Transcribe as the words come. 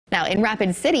Now, in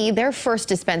Rapid City, their first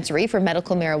dispensary for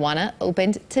medical marijuana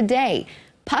opened today.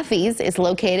 Puffy's is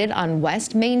located on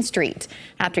West Main Street.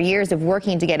 After years of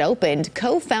working to get opened,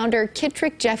 co-founder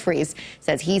Kittrick Jeffries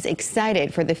says he's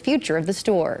excited for the future of the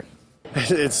store.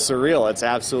 It's surreal. It's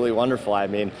absolutely wonderful. I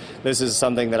mean, this is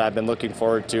something that I've been looking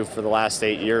forward to for the last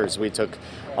 8 years. We took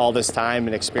all this time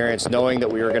and experience knowing that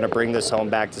we were going to bring this home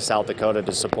back to South Dakota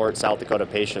to support South Dakota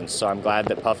patients. So I'm glad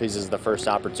that Puffy's is the first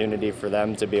opportunity for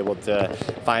them to be able to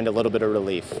find a little bit of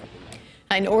relief.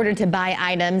 In order to buy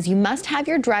items, you must have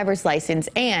your driver's license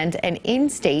and an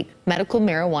in-state medical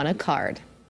marijuana card.